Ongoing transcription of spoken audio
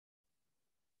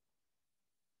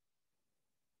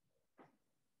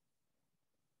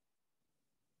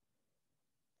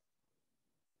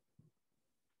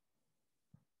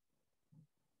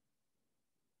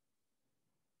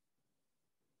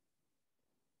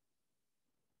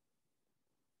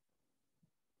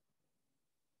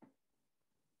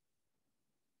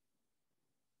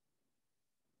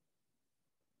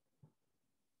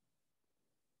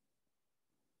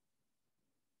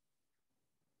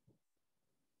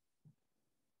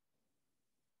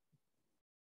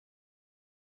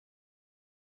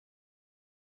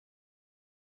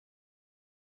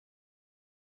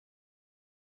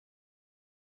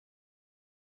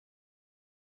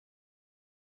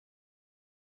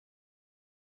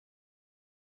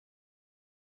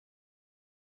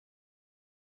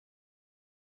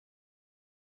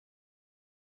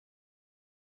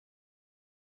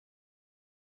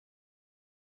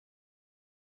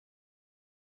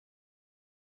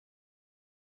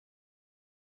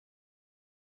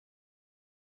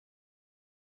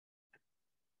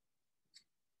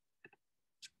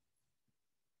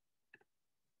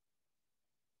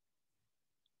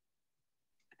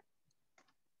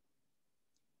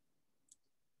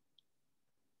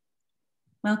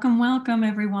Welcome, welcome,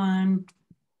 everyone.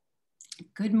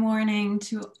 Good morning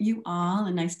to you all,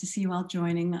 and nice to see you all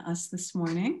joining us this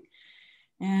morning.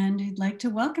 And I'd like to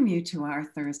welcome you to our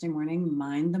Thursday morning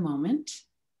Mind the Moment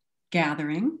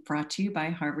gathering brought to you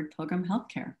by Harvard Pilgrim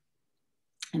Healthcare.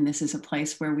 And this is a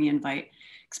place where we invite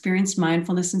experienced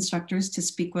mindfulness instructors to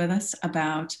speak with us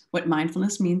about what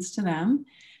mindfulness means to them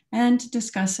and to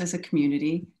discuss as a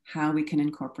community how we can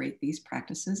incorporate these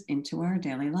practices into our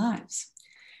daily lives.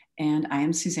 And I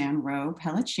am Suzanne Rowe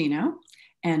Pellicino,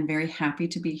 and very happy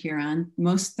to be here on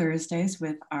most Thursdays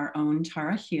with our own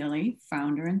Tara Healy,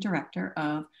 founder and director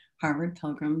of Harvard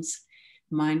Pilgrim's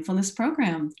Mindfulness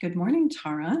Program. Good morning,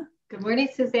 Tara. Good morning,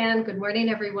 Suzanne. Good morning,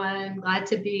 everyone. Glad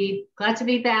to be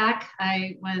back.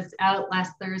 I was out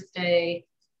last Thursday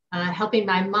helping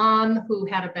my mom who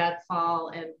had a bad fall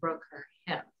and broke her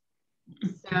hip.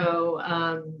 So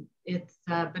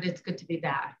but it's good to be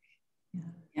back.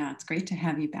 Yeah, it's great to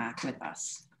have you back with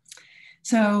us.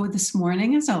 So this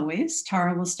morning, as always,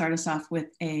 Tara will start us off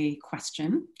with a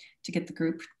question to get the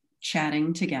group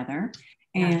chatting together.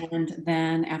 And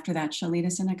then after that, she'll lead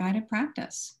us in a guided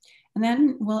practice. And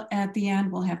then at the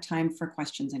end, we'll have time for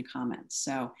questions and comments.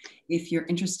 So if you're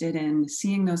interested in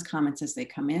seeing those comments as they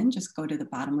come in, just go to the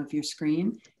bottom of your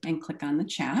screen and click on the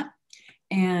chat.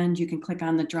 And you can click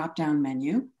on the drop-down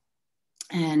menu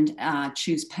and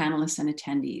choose panelists and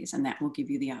attendees, and that will give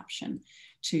you the option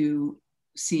to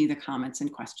see the comments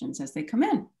and questions as they come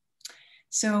in.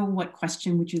 So what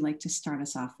question would you like to start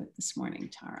us off with this morning,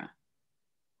 Tara?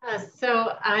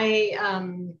 So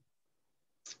I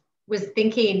was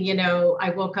thinking, I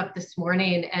woke up this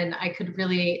morning and I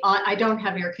don't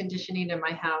have air conditioning in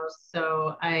my house,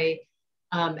 so I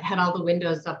had all the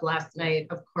windows up last night,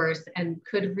 of course, and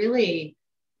could really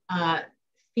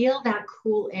feel that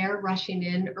cool air rushing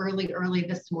in early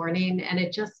this morning. And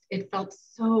it felt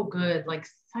so good, like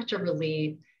such a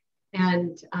relief.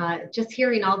 And just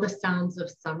hearing all the sounds of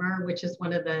summer, which is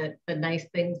one of the nice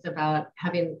things about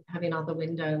having all the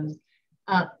windows.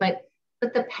 But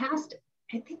the past,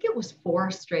 I think it was 4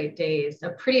 straight days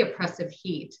of pretty oppressive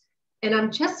heat. And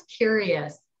I'm just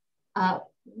curious,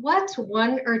 what's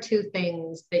 1 or 2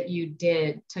 things that you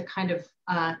did to kind of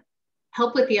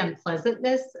help with the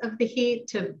unpleasantness of the heat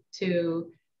to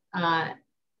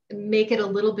make it a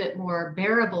little bit more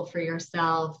bearable for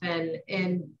yourself, and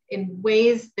in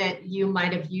ways that you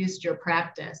might have used your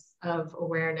practice of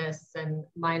awareness and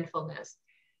mindfulness.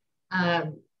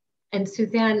 And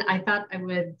Suzanne, I thought I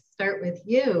would start with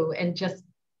you and just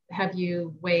have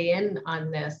you weigh in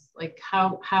on this. Like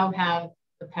how have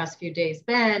the past few days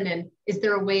been, and is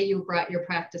there a way you brought your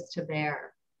practice to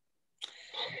bear?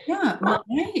 Yeah, well,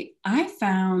 I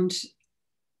found,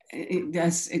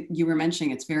 as you were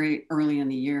mentioning, it's very early in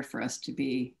the year for us to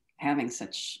be having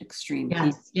such extreme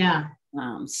heat. Yeah.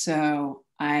 So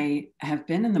I have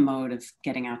been in the mode of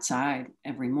getting outside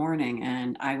every morning,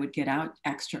 and I would get out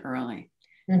extra early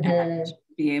and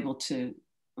be able to,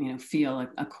 feel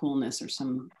a coolness or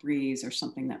some breeze or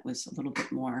something that was a little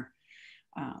bit more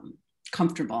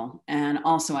comfortable. And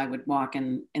also I would walk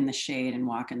in the shade and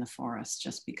walk in the forest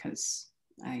just because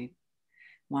I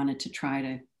wanted to try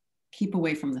to keep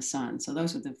away from the sun. So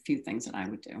those are the few things that I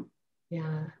would do.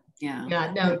 Yeah.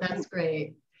 No, that's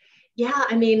great. Yeah,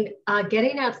 I mean,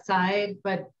 getting outside,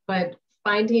 but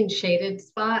finding shaded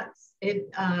spots.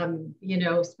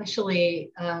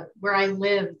 Especially where I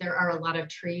live, there are a lot of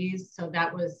trees, so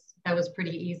that was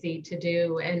pretty easy to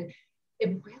do, and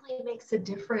it really makes a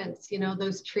difference.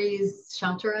 Those trees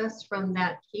shelter us from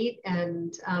that heat,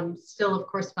 and still, of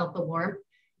course, felt the warmth.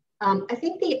 I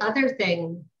think the other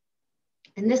thing,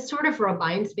 and this sort of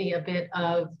reminds me a bit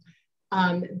of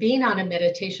being on a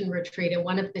meditation retreat and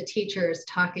one of the teachers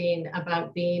talking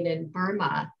about being in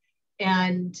Burma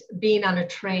and being on a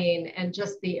train and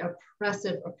just the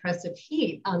oppressive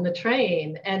heat on the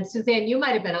train. And Suzanne, you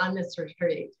might have been on this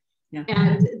retreat. Yeah.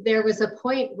 And there was a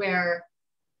point where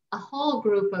a whole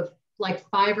group of like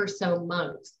 5 or so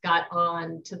monks got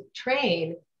on to the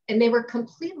train, and they were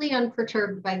completely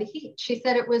unperturbed by the heat. She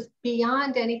said it was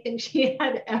beyond anything she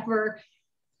had ever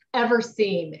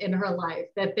seen in her life,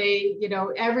 that they,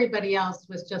 everybody else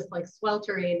was just like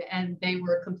sweltering, and they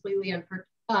were completely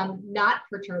not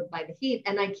perturbed by the heat.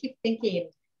 And I keep thinking,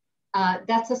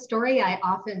 that's a story I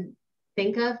often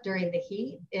think of during the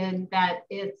heat, in that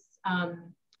it's,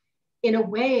 in a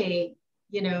way,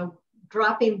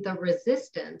 dropping the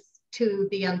resistance to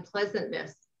the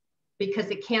unpleasantness, because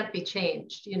it can't be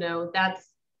changed.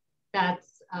 That's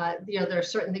there are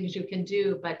certain things you can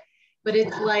do, but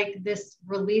it's like this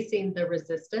releasing the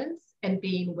resistance and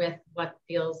being with what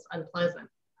feels unpleasant.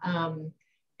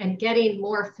 and getting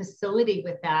more facility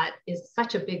with that is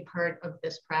such a big part of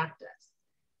this practice.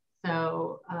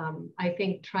 So I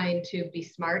think trying to be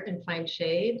smart and find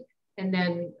shade, and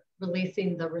then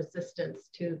releasing the resistance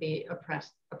to the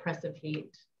oppressive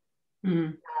heat.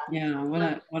 Mm. Yeah, what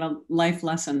a life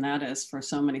lesson that is for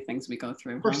so many things we go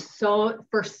through. For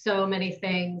so many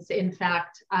things. In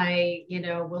fact, I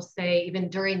will say even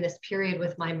during this period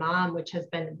with my mom, which has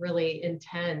been really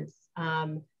intense,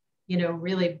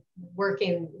 really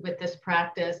working with this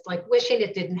practice, like wishing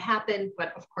it didn't happen,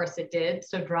 but of course it did.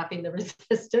 So dropping the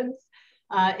resistance.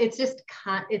 It's just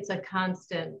it's a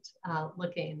constant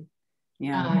looking.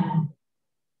 Yeah.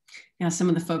 Yeah, some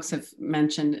of the folks have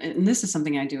mentioned, and this is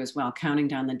something I do as well, counting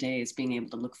down the days, being able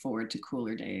to look forward to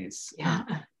cooler days. Yeah.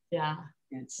 Yeah.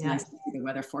 It's nice to see the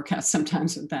weather forecast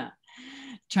sometimes with that.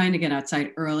 Trying to get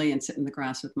outside early and sit in the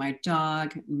grass with my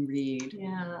dog and read.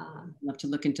 Yeah. I love to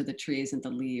look into the trees and the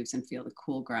leaves and feel the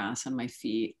cool grass on my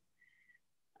feet.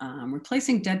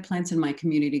 Replacing dead plants in my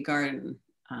community garden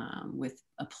with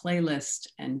a playlist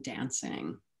and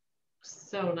dancing.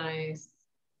 So nice.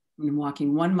 And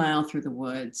walking 1 mile through the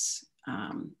woods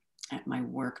at my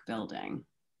work building.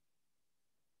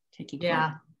 Taking care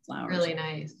of flowers. Really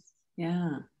nice.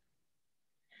 Yeah.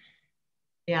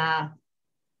 Yeah.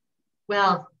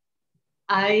 Well,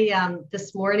 I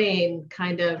this morning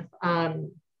kind of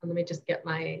let me just get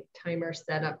my timer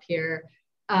set up here.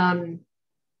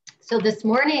 So this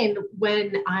morning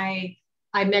when I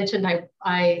mentioned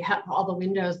I have all the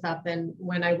windows up, and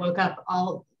when I woke up,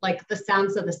 all like the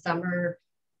sounds of the summer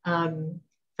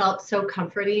felt so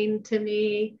comforting to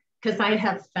me, because I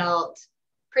have felt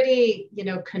pretty,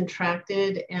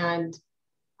 contracted and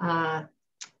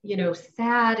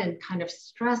sad and kind of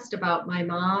stressed about my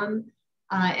mom,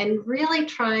 and really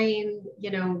trying,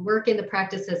 work in the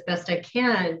practice as best I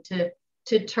can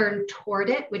to turn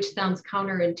toward it, which sounds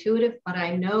counterintuitive, but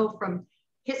I know from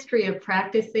history of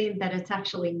practicing that it's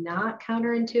actually not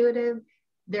counterintuitive.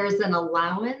 There's an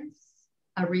allowance,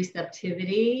 a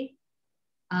receptivity,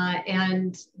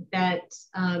 and that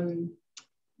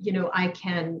I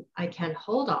can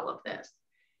hold all of this.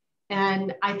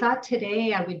 And I thought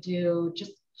today I would do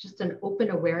just an open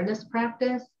awareness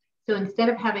practice. So instead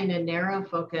of having a narrow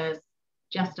focus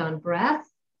just on breath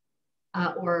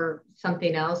or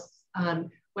something else,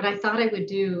 what I thought I would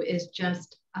do is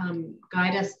just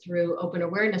guide us through open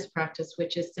awareness practice,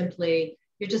 which is simply,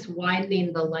 you're just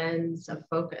widening the lens of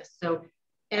focus. So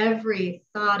every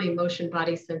thought, emotion,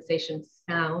 body, sensation,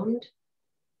 sound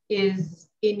is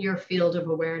in your field of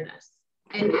awareness.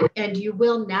 And you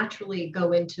will naturally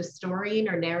go into storying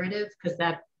or narrative, because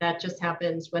that just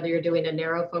happens whether you're doing a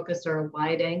narrow focus or a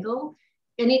wide angle.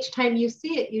 And each time you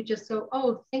see it, you just go,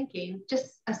 oh, thinking,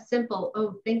 just a simple,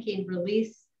 oh, thinking,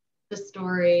 release the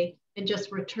story and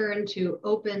just return to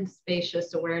open,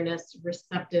 spacious awareness,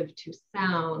 receptive to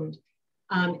sound.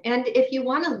 And if you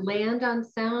want to land on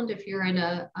sound, if you're in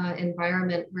an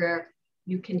environment where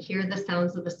you can hear the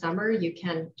sounds of the summer, you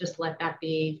can just let that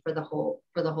be for the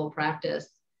whole practice.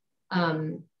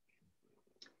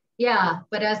 Yeah,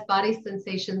 but as body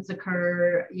sensations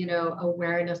occur,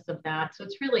 awareness of that. So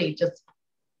it's really just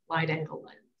wide angle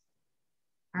lens.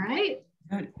 All right.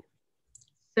 Good.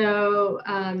 So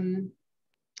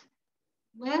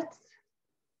let's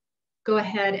go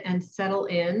ahead and settle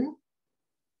in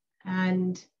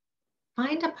and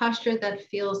find a posture that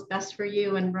feels best for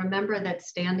you. And remember that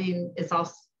standing is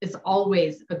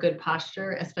always a good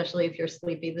posture, especially if you're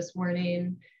sleepy this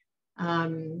morning.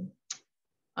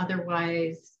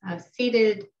 Otherwise,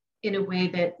 seated in a way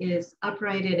that is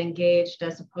upright and engaged,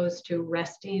 as opposed to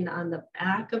resting on the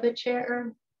back of a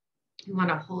chair. You want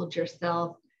to hold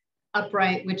yourself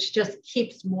upright, which just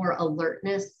keeps more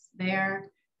alertness there.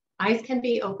 Eyes can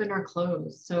be open or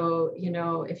closed. So,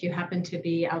 if you happen to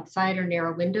be outside or near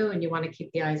a window and you want to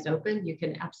keep the eyes open, you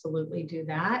can absolutely do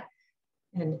that.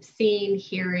 And seeing,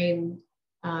 hearing,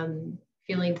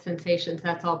 feeling sensations,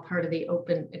 that's all part of the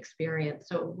open experience.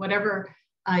 So whatever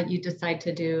you decide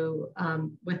to do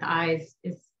with eyes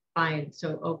is fine.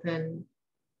 So open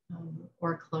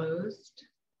or closed.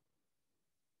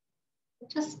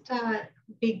 Just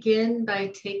begin by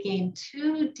taking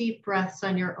 2 deep breaths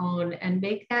on your own and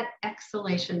make that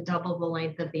exhalation double the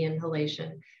length of the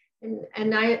inhalation.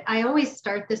 And I always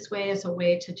start this way as a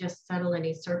way to just settle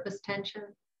any surface tension.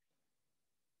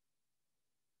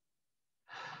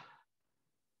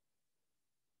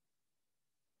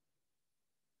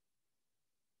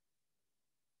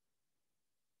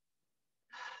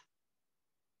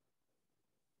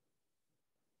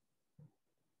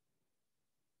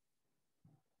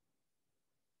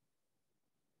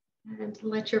 And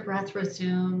let your breath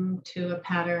resume to a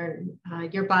pattern.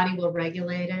 Your body will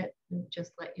regulate it. And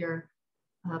just let your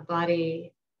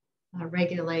body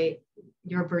regulate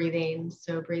your breathing.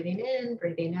 So breathing in,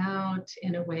 breathing out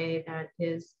in a way that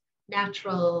is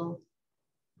natural,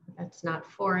 that's not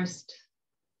forced.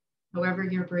 However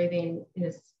you're breathing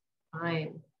is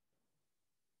fine.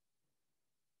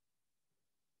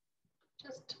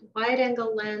 Just wide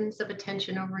angle lens of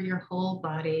attention over your whole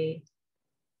body,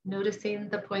 noticing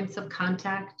the points of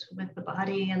contact with the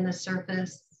body and the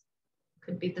surface.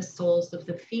 Could be the soles of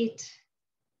the feet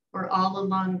or all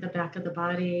along the back of the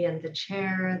body and the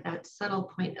chair, that subtle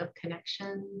point of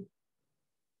connection.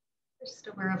 Just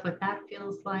aware of what that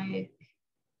feels like.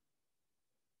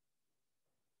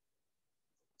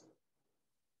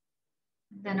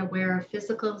 Then aware of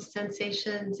physical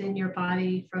sensations in your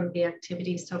body from the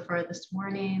activity so far this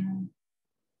morning.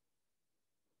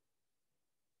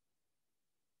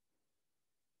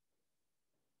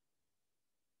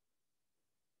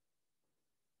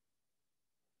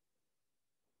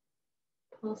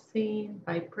 Pulsing,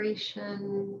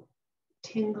 vibration,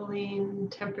 tingling,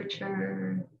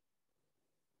 temperature.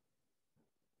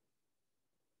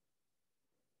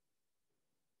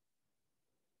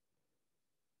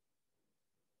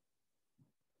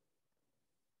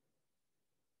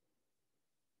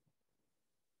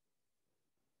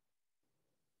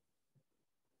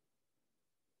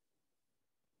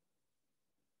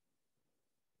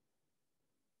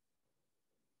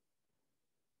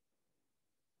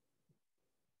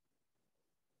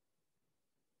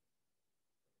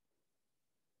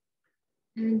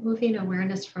 And moving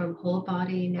awareness from whole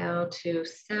body now to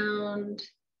sound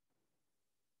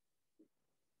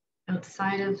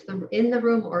outside of in the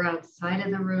room or outside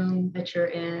of the room that you're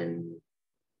in.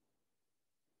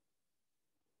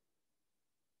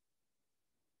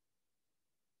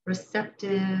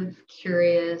 Receptive,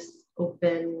 curious,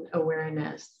 open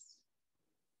awareness.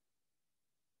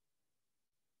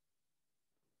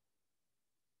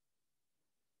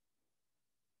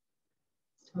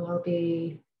 So I'll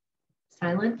be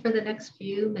silent for the next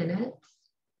few minutes.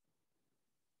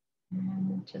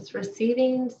 And just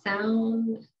receiving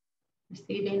sound,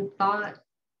 receiving thought.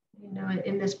 You know,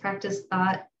 in this practice,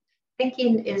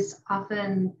 thinking is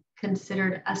often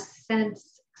considered a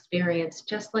sense experience,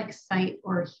 just like sight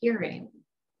or hearing.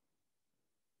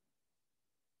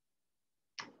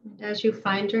 And as you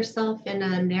find yourself in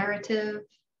a narrative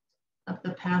of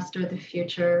the past or the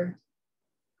future,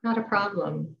 not a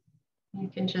problem. You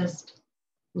can just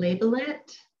label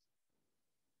it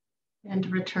and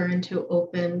return to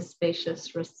open,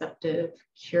 spacious, receptive,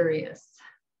 curious,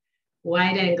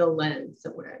 wide angle lens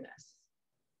awareness.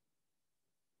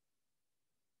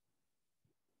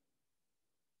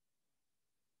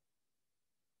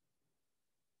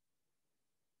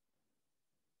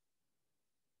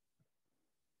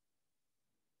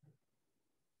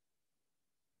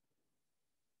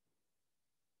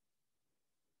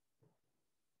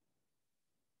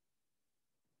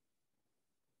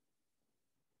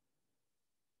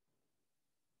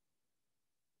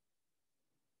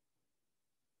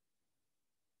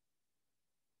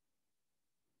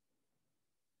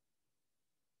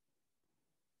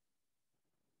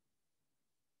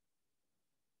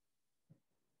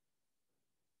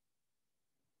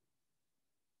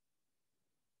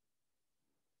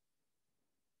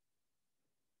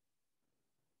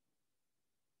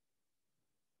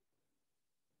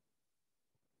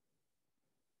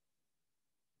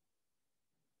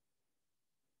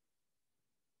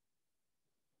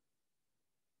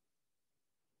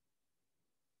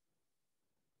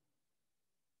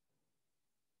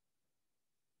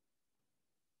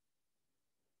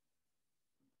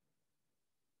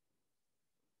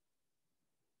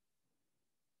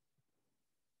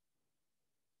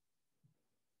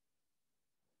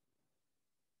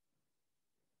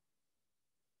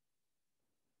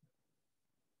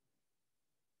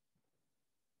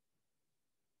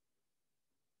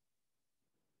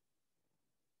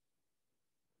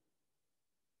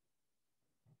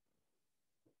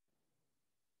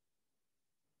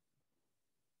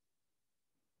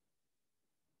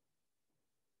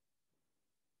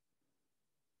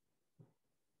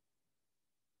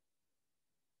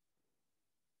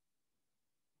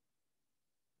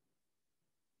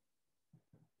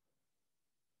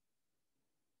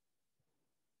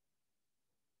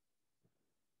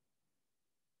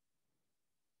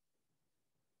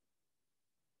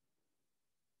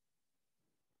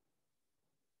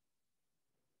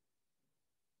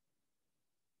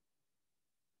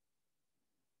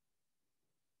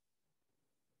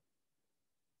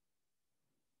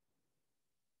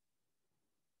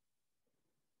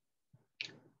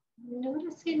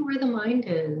 Noticing where the mind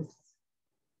is.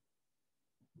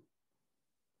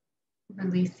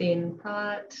 Releasing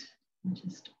thought and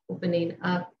just opening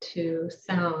up to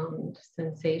sound,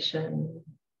 sensation.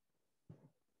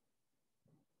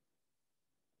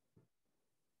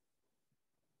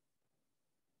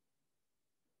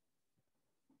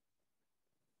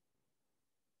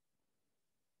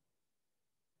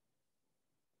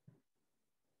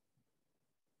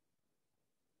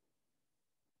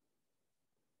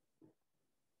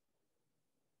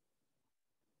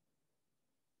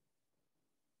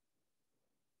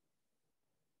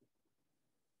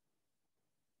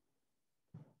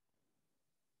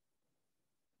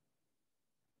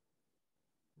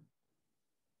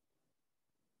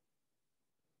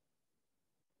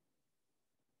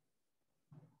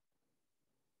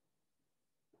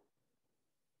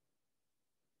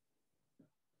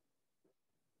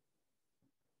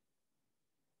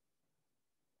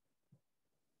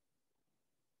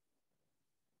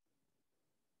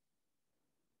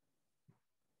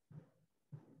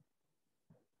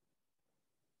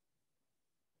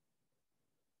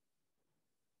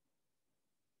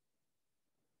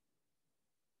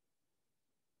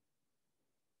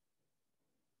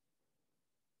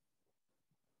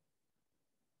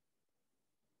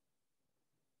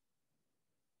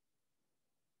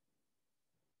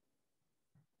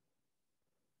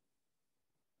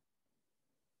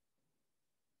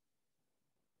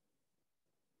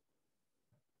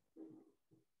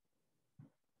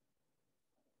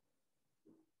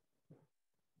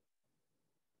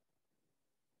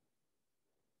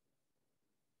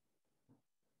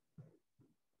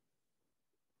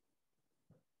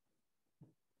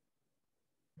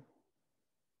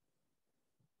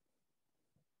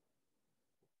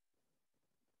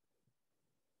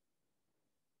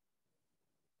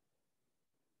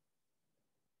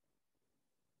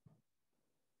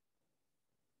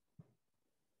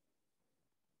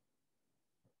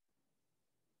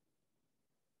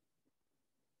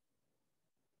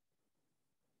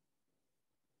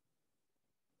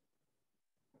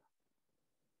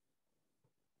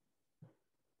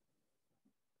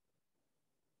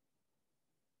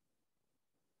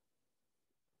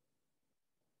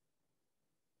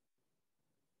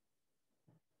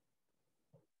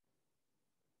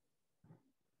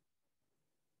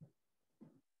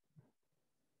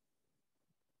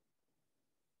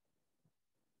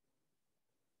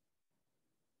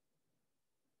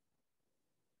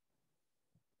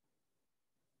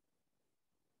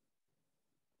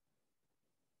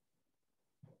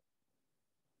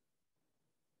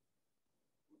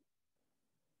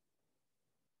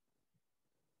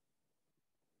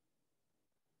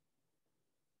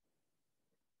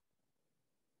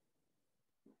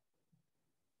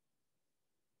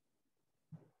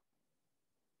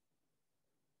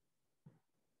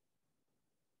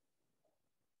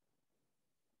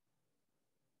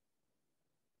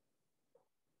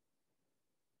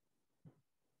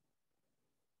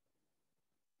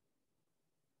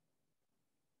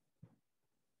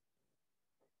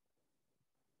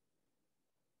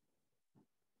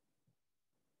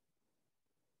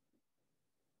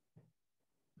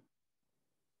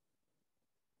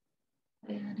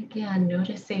 And again,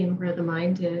 noticing where the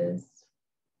mind is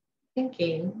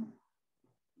thinking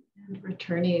and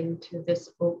returning to this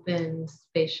open,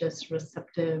 spacious,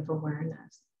 receptive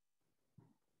awareness.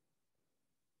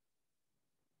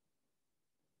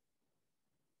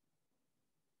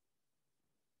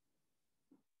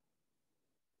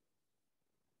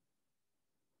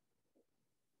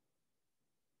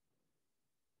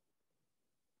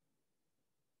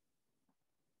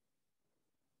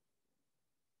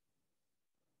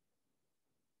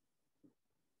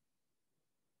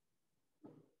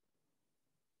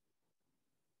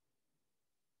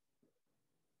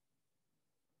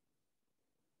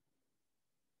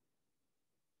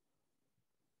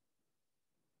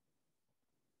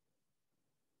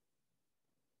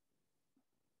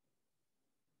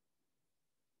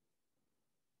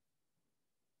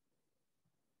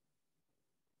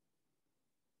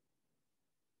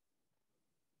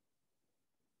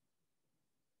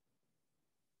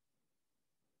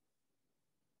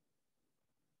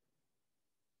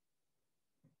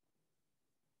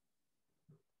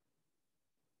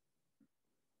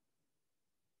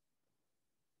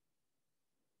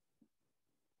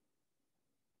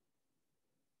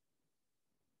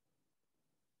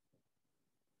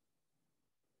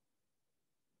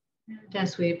 And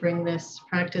as we bring this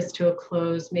practice to a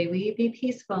close, may we be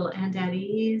peaceful and at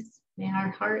ease. May our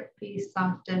heart be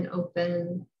soft and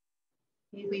open.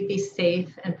 May we be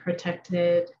safe and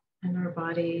protected, and our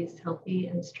bodies healthy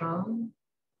and strong.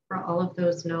 for all of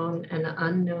those known and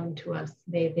unknown to us.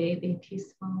 May they be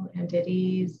peaceful and at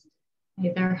ease.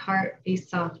 May their heart be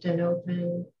soft and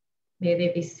open. May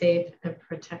they be safe and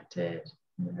protected,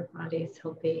 and their bodies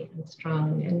healthy and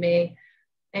strong. And may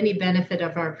any benefit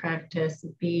of our practice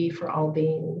be for all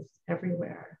beings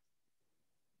everywhere.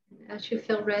 As you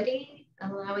feel ready,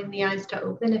 allowing the eyes to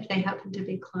open if they happen to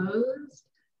be closed.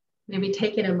 Maybe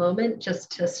taking a moment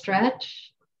just to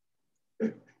stretch.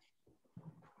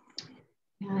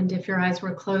 And if your eyes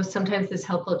were closed, sometimes it's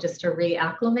helpful just to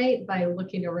reacclimate by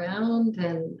looking around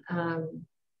and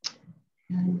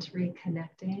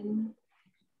reconnecting.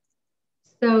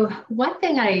 So one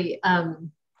thing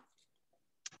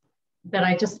that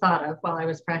I just thought of while I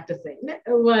was practicing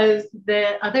was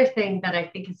the other thing that I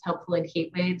think is helpful in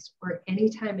heat waves, or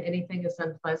anytime anything is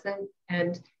unpleasant,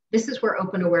 and this is where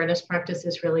open awareness practice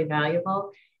is really valuable,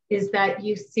 is that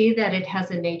you see that it has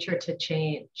a nature to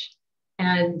change,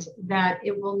 and that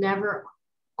it will never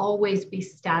always be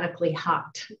statically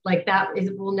hot. Like that,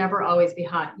 it will never always be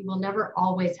hot. You will never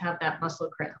always have that muscle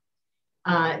cramp.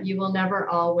 You will never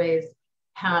always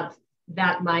have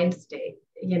that mind state,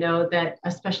 you know, that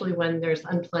especially when there's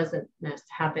unpleasantness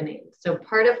happening. So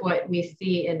part of what we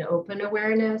see in open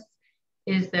awareness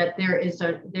is that there is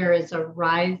a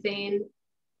rising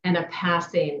and a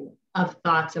passing of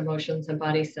thoughts, emotions, and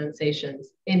body sensations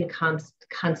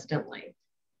constantly.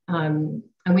 And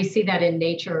we see that in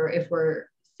nature if we're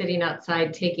sitting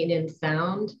outside taking in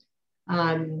sound,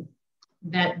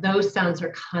 that those sounds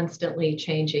are constantly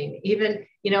changing. Even,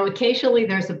 you know, occasionally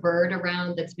there's a bird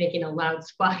around that's making a loud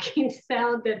squawking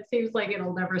sound that seems like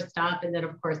it'll never stop. And then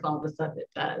of course, all of a sudden it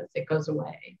does, it goes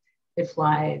away, it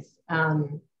flies.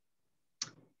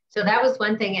 So that was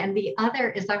one thing. And the other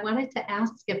is I wanted to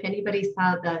ask if anybody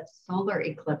saw the solar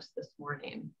eclipse this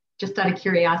morning, just out of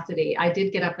curiosity. I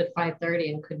did get up at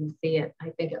 5:30 and couldn't see it.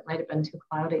 I think it might've been too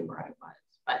cloudy where I was,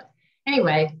 but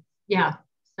anyway, yeah,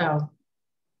 so.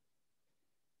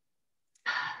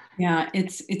 Yeah,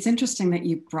 it's interesting that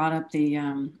you brought up the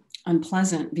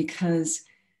unpleasant, because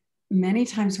many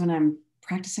times when I'm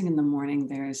practicing in the morning,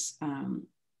 there's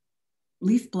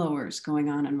leaf blowers going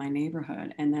on in my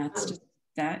neighborhood, and that's just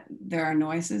that there are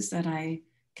noises that I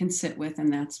can sit with,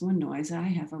 and that's one noise that I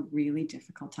have a really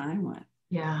difficult time with.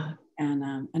 Yeah,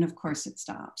 and of course it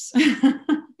stops.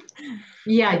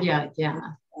 yeah.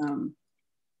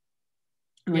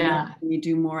 When you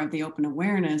do more of the open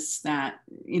awareness, that,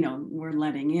 you know, we're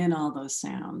letting in all those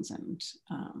sounds, and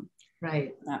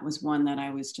right, that was one that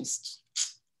I was just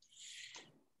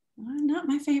not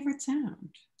my favorite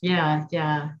sound. Yeah,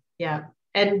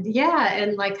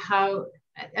 and like how,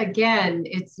 again,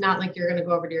 it's not like you're going to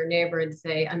go over to your neighbor and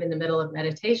say, I'm in the middle of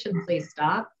meditation, please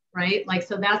stop, right? Like,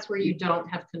 so that's where you don't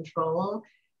have control.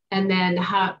 And then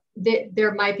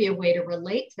there might be a way to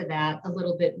relate to that a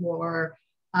little bit more,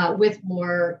 with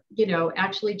more, you know,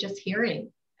 actually just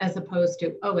hearing, as opposed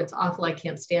to, oh, it's awful, I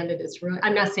can't stand it, it's ruined.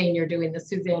 I'm not saying you're doing this,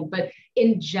 Suzanne, but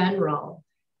in general,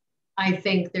 I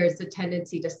think there's a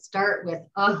tendency to start with,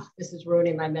 oh, this is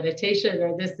ruining my meditation,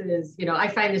 or this is, you know, I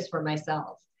find this for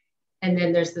myself. And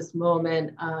then there's this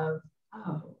moment of,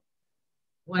 oh,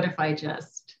 what if I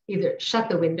just either shut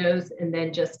the windows and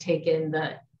then just take in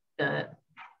the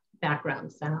background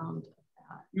sound.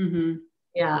 Mm-hmm.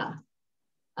 Yeah.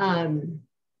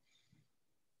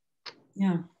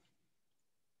 Yeah.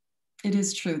 It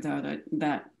is true, though,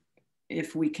 that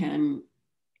if we can,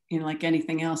 you know, like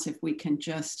anything else, if we can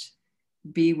just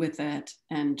be with it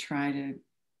and try to,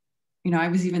 you know, I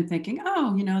was even thinking,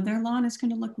 oh, you know, their lawn is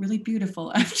going to look really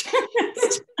beautiful after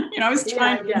this. You know, I was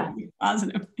trying to be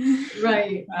positive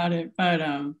about it, but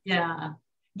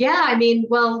yeah. I mean,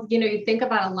 well, you know, you think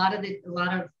about a lot of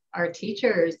our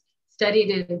teachers studied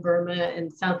in Burma and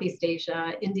Southeast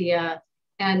Asia, India,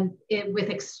 and with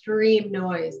extreme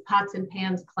noise, pots and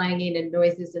pans clanging and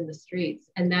noises in the streets,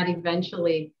 and that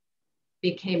eventually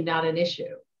became not an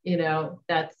issue. You know,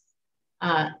 that's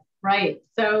right.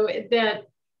 So that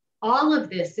all of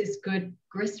this is good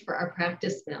grist for our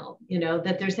practice mill, you know,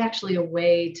 that there's actually a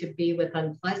way to be with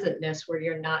unpleasantness where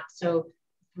you're not so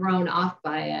thrown off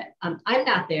by it. I'm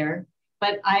not there,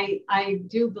 but I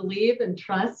do believe and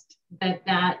trust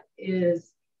that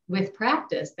is, with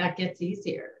practice, that gets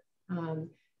easier.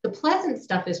 The pleasant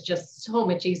stuff is just so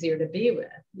much easier to be with,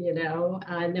 you know,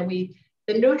 and then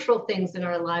the neutral things in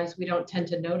our lives, we don't tend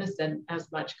to notice them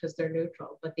as much because they're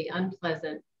neutral, but the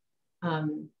unpleasant,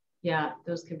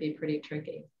 those can be pretty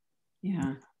tricky.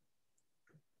 Yeah.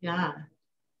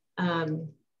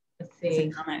 Let's see. There's a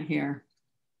comment here.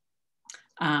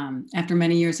 After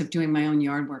many years of doing my own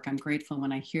yard work, I'm grateful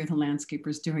when I hear the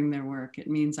landscapers doing their work. It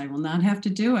means I will not have to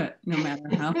do it, no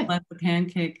matter how flat the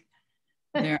pancake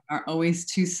There are always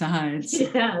two sides.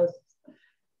 Yes.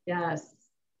 Yes.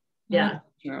 Yeah.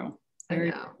 True.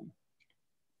 Very true.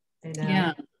 I know.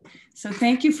 Yeah. So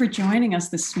thank you for joining us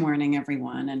this morning,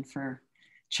 everyone, and for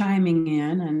chiming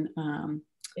in and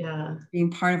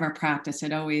being part of our practice.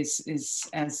 It always is,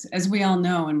 as we all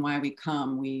know, and why we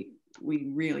come, we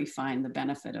really find the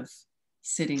benefit of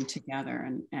sitting together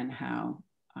and how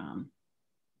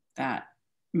that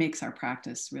makes our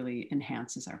practice, really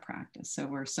enhances our practice. So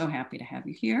we're so happy to have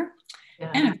you here.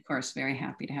 Yeah. And of course, very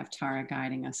happy to have Tara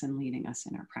guiding us and leading us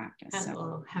in our practice.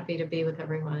 So happy to be with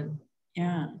everyone.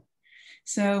 Yeah.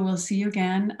 So we'll see you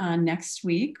again next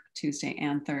week, Tuesday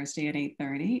and Thursday at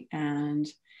 8:30. And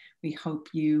we hope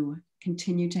you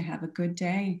continue to have a good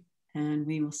day, and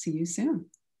we will see you soon.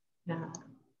 Yeah.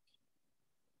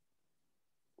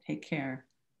 Take care.